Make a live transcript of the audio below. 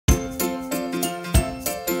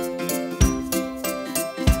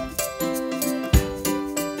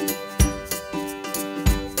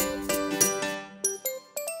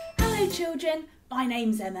children, my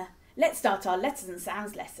name's Emma. Let's start our Letters and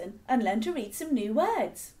Sounds lesson and learn to read some new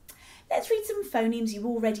words. Let's read some phonemes you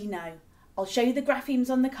already know. I'll show you the graphemes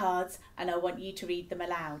on the cards and I want you to read them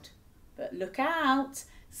aloud. But look out,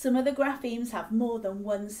 some of the graphemes have more than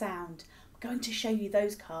one sound. I'm going to show you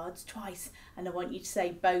those cards twice and I want you to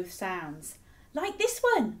say both sounds. Like this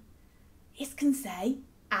one. It can say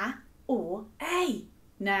A or A.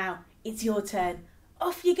 Now, it's your turn.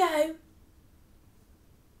 Off you go.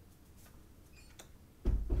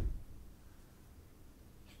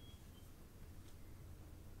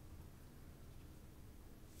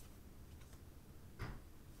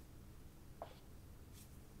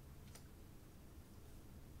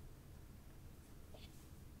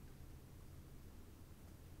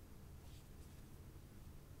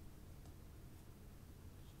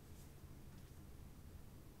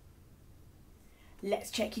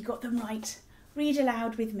 Let's check you got them right. Read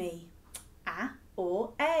aloud with me. A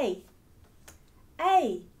or A.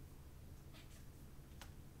 A.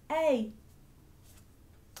 A.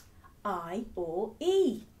 I or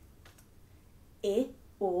E. I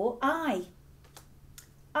or I.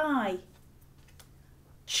 I.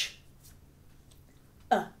 Ch.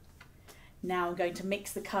 Now I'm going to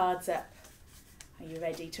mix the cards up. Are you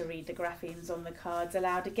ready to read the graphemes on the cards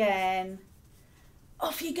aloud again?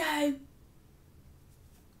 Off you go.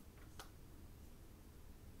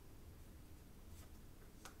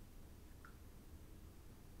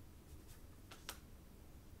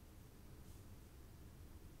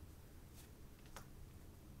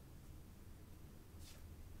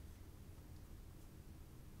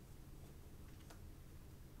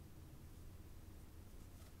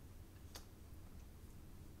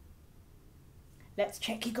 Let's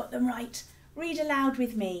check you got them right. Read aloud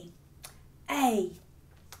with me. A.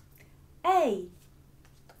 A.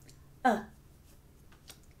 I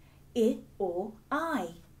or I.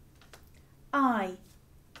 I.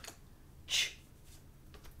 Ch.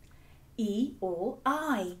 E or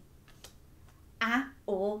I. A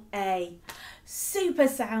or A. Super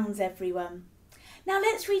sounds, everyone. Now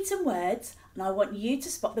let's read some words and I want you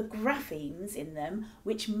to spot the graphemes in them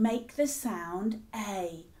which make the sound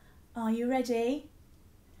A. Are you ready?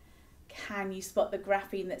 Can you spot the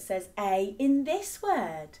grapheme that says A in this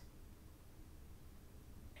word?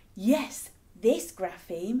 Yes, this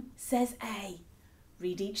grapheme says A.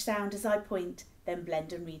 Read each sound as I point, then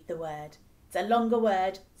blend and read the word. It's a longer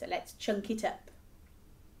word, so let's chunk it up.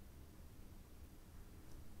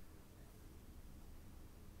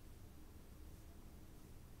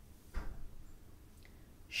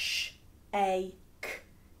 Sh, A, k,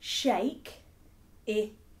 shake,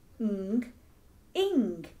 I, ng,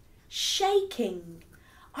 ing, shaking.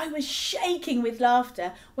 I was shaking with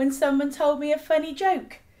laughter when someone told me a funny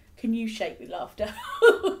joke. Can you shake with laughter?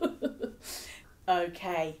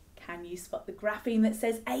 Okay, can you spot the grapheme that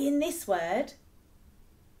says A in this word?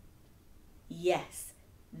 Yes,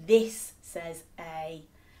 this says A.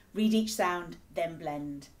 Read each sound, then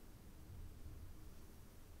blend.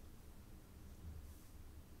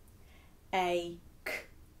 A, k,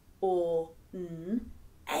 or, n,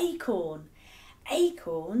 acorn.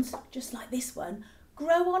 Acorns, just like this one,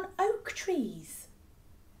 grow on oak trees.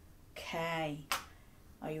 Okay,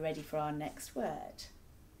 are you ready for our next word?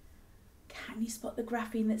 Can you spot the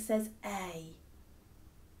grapheme that says A?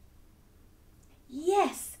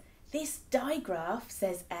 Yes, this digraph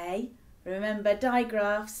says A. Remember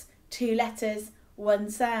digraphs, 2 letters, 1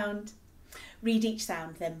 sound. Read each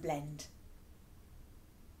sound, then blend.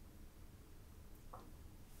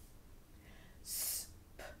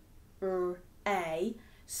 A,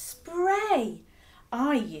 spray.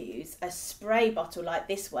 I use a spray bottle like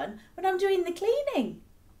this one when I'm doing the cleaning.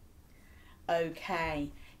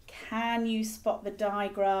 Okay, can you spot the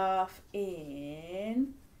digraph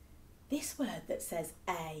in this word that says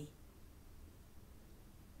A?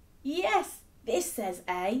 Yes, this says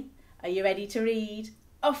A. Are you ready to read?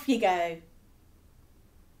 Off you go.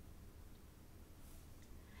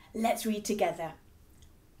 Let's read together.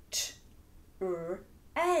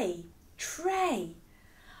 A, tray.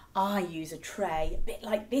 I use a tray, a bit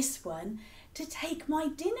like this one, to take my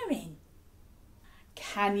dinner in.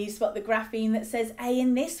 Can you spot the grapheme that says A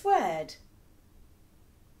in this word?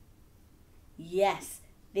 Yes,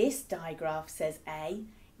 this digraph says A.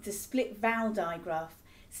 It's a split vowel digraph.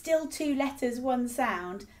 Still 2 letters, 1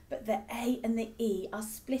 sound, but the A and the E are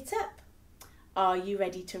split up. Are you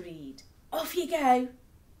ready to read? Off you go.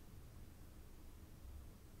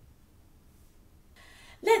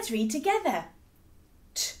 Let's read together.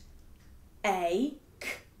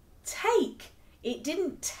 Take. It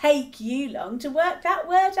didn't take you long to work that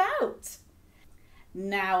word out.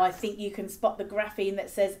 Now I think you can spot the grapheme that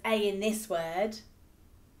says A in this word.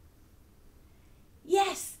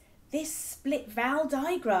 Yes, this split vowel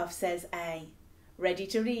digraph says A. Ready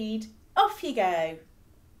to read? Off you go.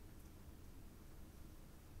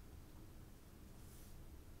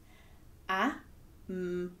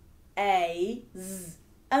 A-M-A-Z.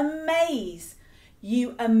 Amaze.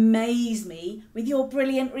 You amaze me with your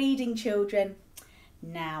brilliant reading, children.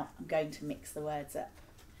 Now I'm going to mix the words up.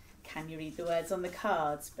 Can you read the words on the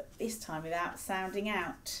cards, but this time without sounding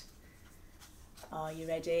out? Are you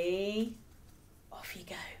ready? Off you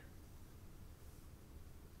go.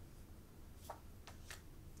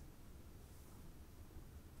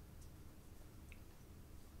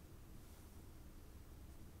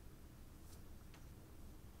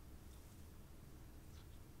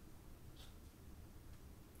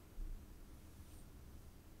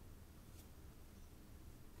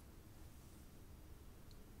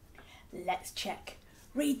 Let's check.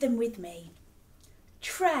 Read them with me.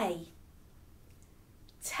 Tray,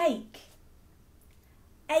 take,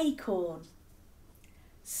 acorn,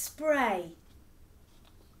 spray,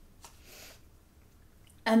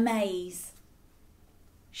 amaze,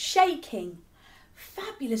 shaking.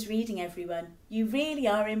 Fabulous reading, everyone. You really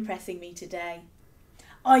are impressing me today.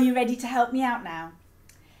 Are you ready to help me out now?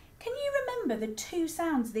 Can you remember the two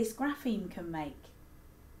sounds this grapheme can make?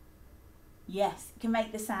 Yes, it can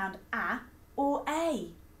make the sound A or A.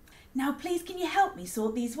 Now please can you help me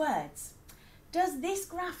sort these words? Does this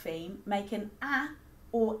grapheme make an A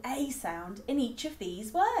or A sound in each of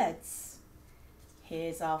these words?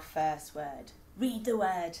 Here's our first word. Read the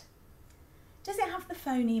word. Does it have the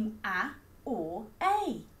phoneme A or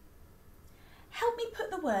A? Help me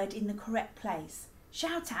put the word in the correct place.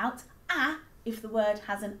 Shout out A if the word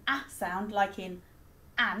has an A sound like in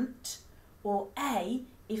ant, or A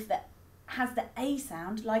if the has the A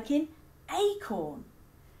sound like in acorn.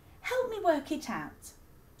 Help me work it out.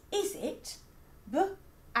 Is it b-a-k-i-ng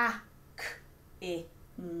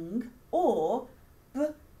or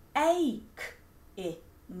b-a-k-i-ng?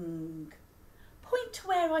 Point to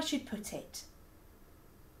where I should put it.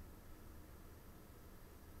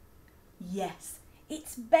 Yes,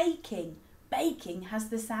 it's baking. Baking has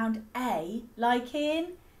the sound A like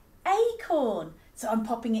in acorn. So I'm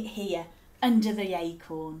popping it here under the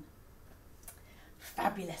acorn.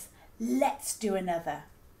 Fabulous. Let's do another.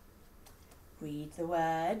 Read the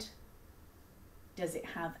word. Does it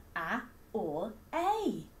have A or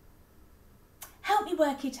A? Help me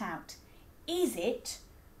work it out. Is it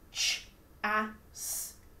ch-a-s-i-ng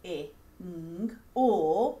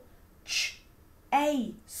or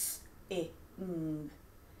ch-a-s-i-ng?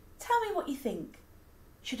 Tell me what you think.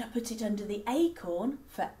 Should I put it under the acorn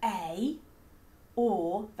for A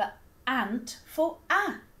or the ant for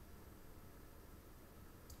A?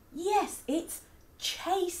 Yes, it's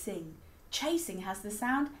chasing. Chasing has the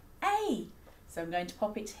sound A. So I'm going to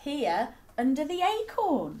pop it here under the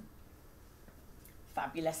acorn.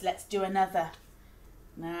 Fabulous. Let's do another.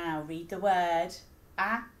 Now read the word.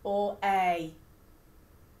 A or A?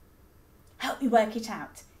 Help me work it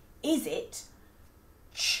out. Is it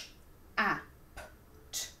ch-a-p-t-a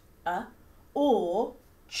or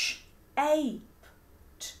ch-a-p-t-a?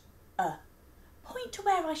 Point to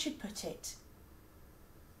where I should put it.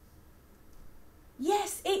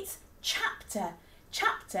 Yes, it's chapter.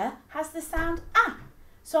 Chapter has the sound A,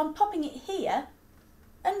 so I'm popping it here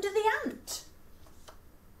under the ant.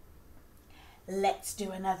 Let's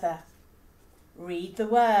do another. Read the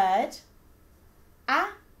word. A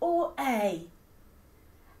or A?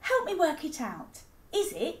 Help me work it out.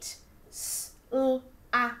 Is it s-l-a-m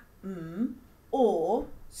or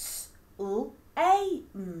s-l-a-m?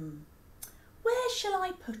 Where shall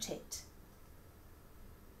I put it?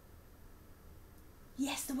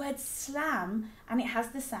 Yes, the word slam, and it has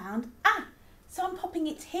the sound A. So I'm popping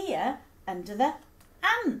it here under the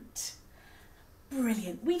ant.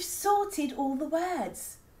 Brilliant. We've sorted all the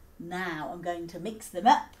words. Now I'm going to mix them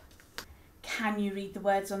up. Can you read the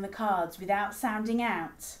words on the cards without sounding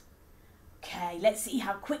out? Okay, let's see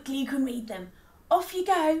how quickly you can read them. Off you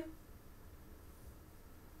go.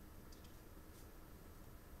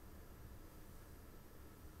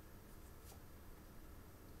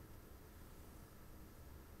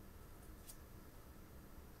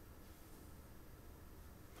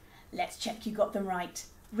 Let's check you got them right.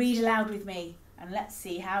 Read aloud with me and let's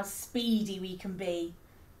see how speedy we can be.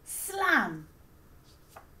 Slam.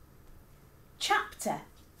 Chapter.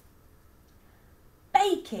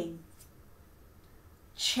 Baking.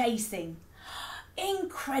 Chasing.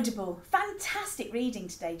 Incredible. Fantastic reading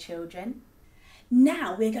today, children.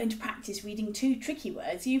 Now we're going to practice reading two tricky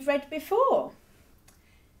words you've read before.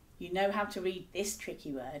 You know how to read this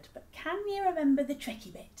tricky word, but can you remember the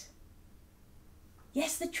tricky bit?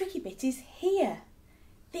 Yes, the tricky bit is here.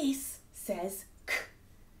 This says k.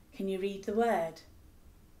 Can you read the word?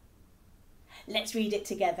 Let's read it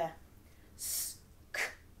together. S-k-oo-l.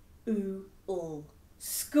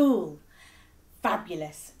 School.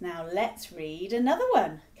 Fabulous. Now let's read another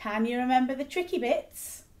one. Can you remember the tricky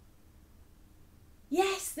bits?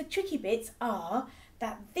 Yes, the tricky bits are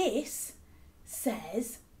that this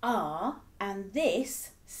says R and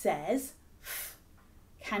this says F.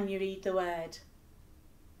 Can you read the word?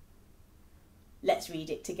 Let's read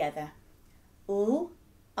it together. U,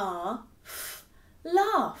 R, F.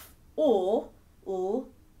 Laugh. Or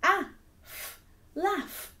a, F.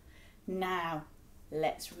 Laugh. Now,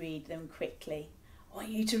 let's read them quickly. I want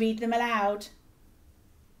you to read them aloud.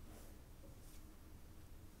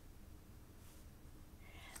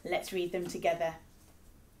 Let's read them together.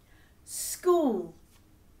 School.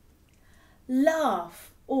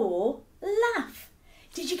 Laugh or laugh.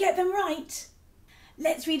 Did you get them right?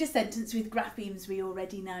 Let's read a sentence with graphemes we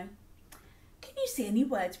already know. Can you see any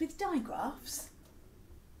words with digraphs?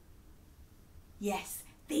 Yes,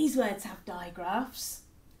 these words have digraphs.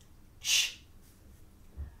 Ch,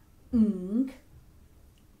 ng,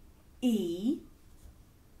 e,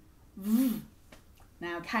 v.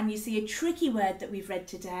 Now, can you see a tricky word that we've read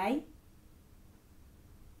today?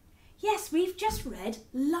 Yes, we've just read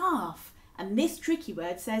laugh, and this tricky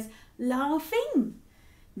word says laughing.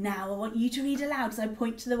 Now I want you to read aloud as I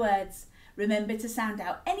point to the words. Remember to sound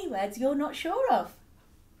out any words you're not sure of.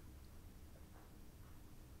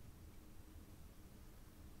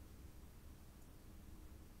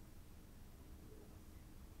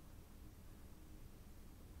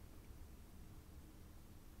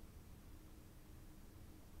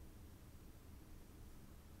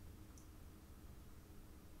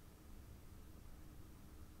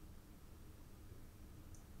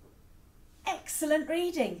 Excellent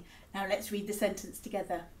reading. Now let's read the sentence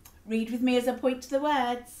together. Read with me as I point to the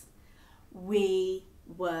words. We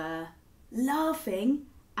were laughing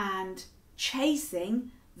and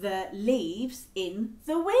chasing the leaves in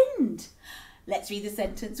the wind. Let's read the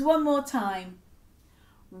sentence one more time.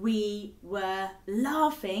 We were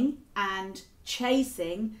laughing and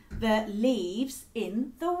chasing the leaves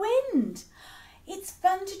in the wind. It's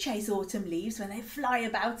fun to chase autumn leaves when they fly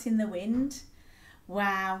about in the wind.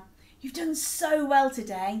 Wow. You've done so well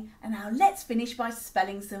today, and now let's finish by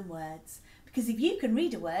spelling some words. Because if you can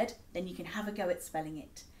read a word, then you can have a go at spelling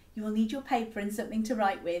it. You will need your paper and something to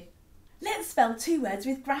write with. Let's spell two words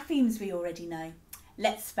with graphemes we already know.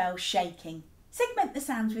 Let's spell shaking. Segment the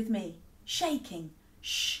sounds with me. Shaking.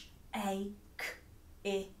 Sh, a, k,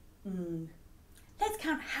 I, ng. Let's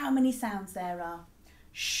count how many sounds there are.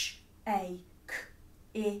 Sh, a, k,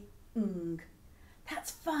 I, ng. That's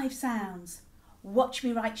 5 sounds. Watch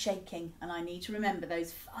me write shaking, and I need to remember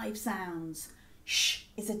those 5 sounds. Sh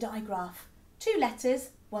is a digraph. 2 letters,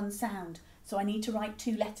 1 sound. So I need to write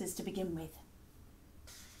 2 letters to begin with.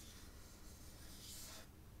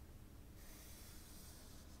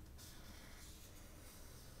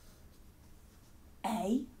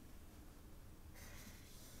 A.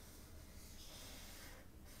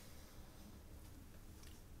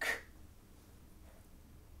 K.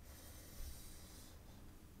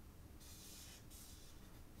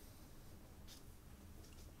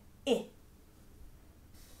 I.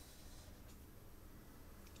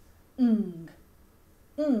 Ng.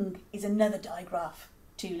 Ng is another digraph.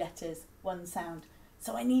 2 letters, 1 sound.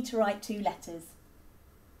 So I need to write 2 letters.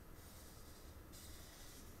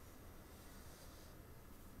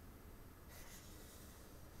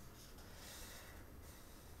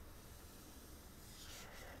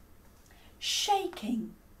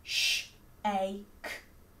 Shaking. Sh, a, k,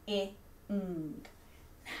 I, ng.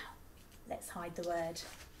 Now, let's hide the word.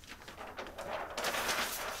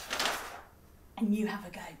 And you have a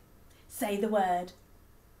go. Say the word.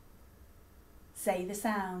 Say the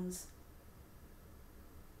sounds.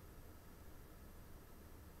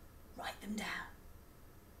 Write them down.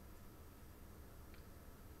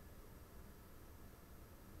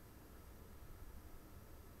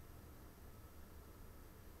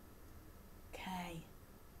 Okay.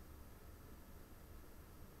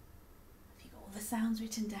 Have you got all the sounds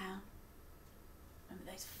written down?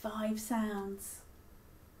 Remember those 5 sounds?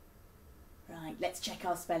 Right, let's check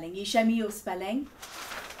our spelling. You show me your spelling.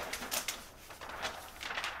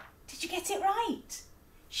 Did you get it right?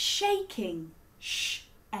 Shaking. Sh,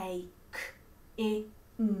 a, k, I,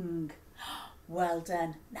 ng. Well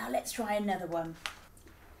done. Now let's try another one.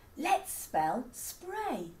 Let's spell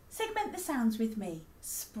spray. Segment the sounds with me.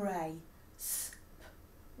 Spray. S,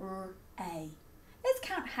 p, r, a. Let's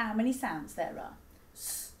count how many sounds there are.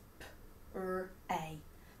 S, p, r, a.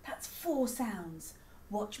 That's 4 sounds.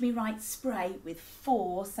 Watch me write spray with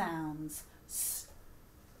 4 sounds. S,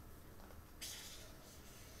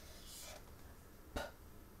 p,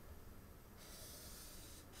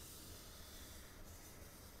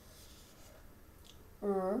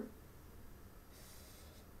 r.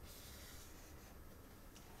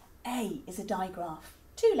 A is a digraph.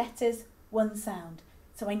 2 letters, 1 sound.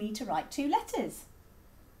 So I need to write 2 letters.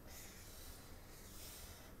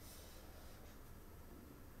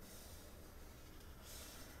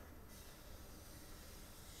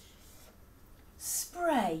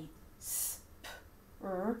 Spray.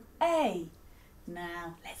 S-p-r-a.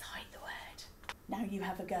 Now let's hide the word. Now you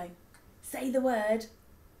have a go. Say the word.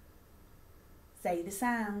 Say the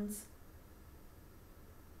sounds.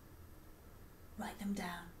 Write them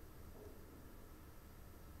down.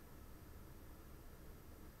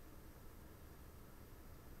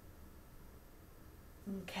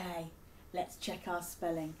 Okay, let's check our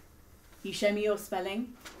spelling. You show me your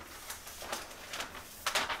spelling.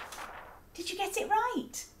 Did you get it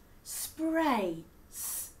right? Spray.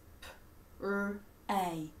 S-p-r-a.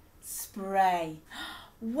 Spray.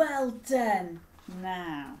 Well done.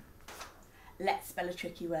 Now, let's spell a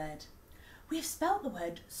tricky word. We have spelt the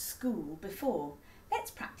word school before.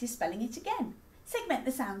 Let's practice spelling it again. Segment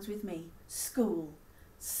the sounds with me. School.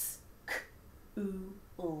 S-k-oo-ul.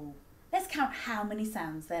 Let's count how many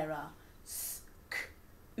sounds there are. S-k-oo-ul.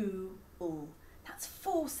 That's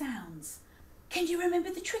 4 sounds. Can you remember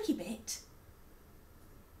the tricky bit?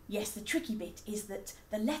 Yes, the tricky bit is that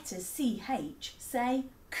the letters CH say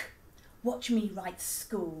k. Watch me write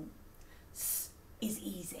school. S is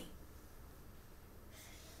easy.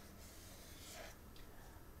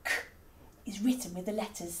 K is written with the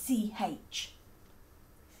letters CH.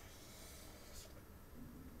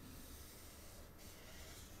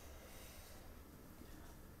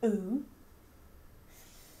 Oo.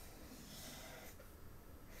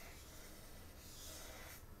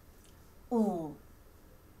 Ul.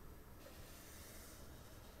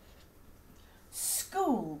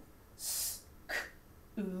 School. S-k-oo-ul.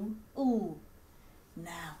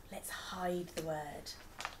 Now let's hide the word.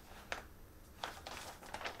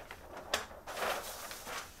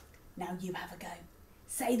 Now you have a go.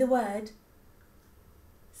 Say the word.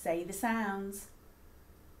 Say the sounds.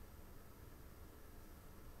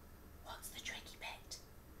 What's the tricky bit?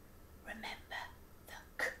 Remember, the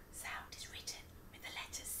k sound is written with the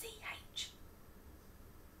letter CH.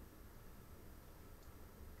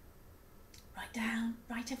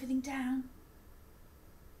 Write everything down.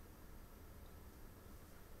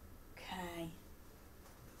 Okay.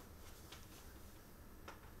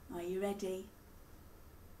 Are you ready?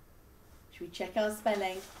 Should we check our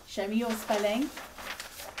spelling? Show me your spelling.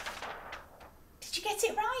 Did you get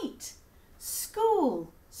it right?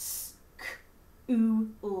 School. S-k-oo-ul.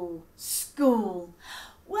 School.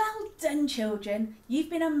 Well done, children. You've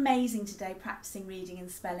been amazing today practicing reading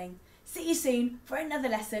and spelling. See you soon for another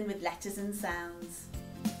lesson with Letters and Sounds.